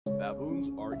Baboons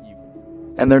are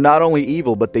evil. And they're not only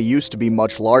evil, but they used to be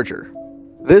much larger.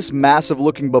 This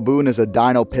massive-looking baboon is a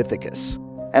Dinopithecus,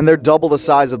 and they're double the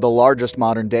size of the largest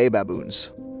modern-day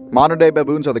baboons. Modern-day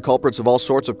baboons are the culprits of all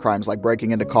sorts of crimes like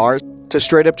breaking into cars, to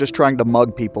straight up just trying to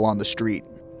mug people on the street.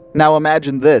 Now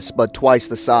imagine this, but twice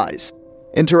the size.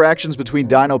 Interactions between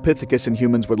Dinopithecus and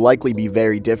humans would likely be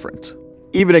very different.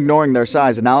 Even ignoring their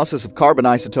size, analysis of carbon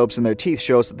isotopes in their teeth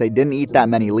shows that they didn't eat that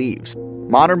many leaves.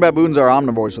 Modern baboons are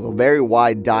omnivores with a very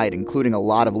wide diet, including a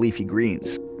lot of leafy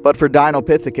greens. But for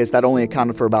Dinopithecus, that only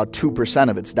accounted for about 2%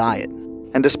 of its diet.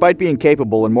 And despite being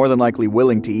capable and more than likely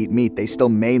willing to eat meat, they still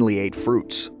mainly ate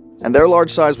fruits. And their large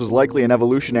size was likely an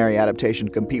evolutionary adaptation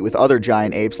to compete with other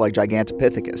giant apes like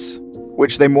Gigantopithecus,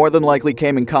 which they more than likely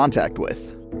came in contact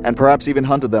with, and perhaps even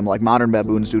hunted them like modern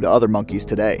baboons do to other monkeys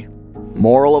today.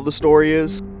 Moral of the story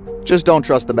is, just don't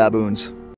trust the baboons.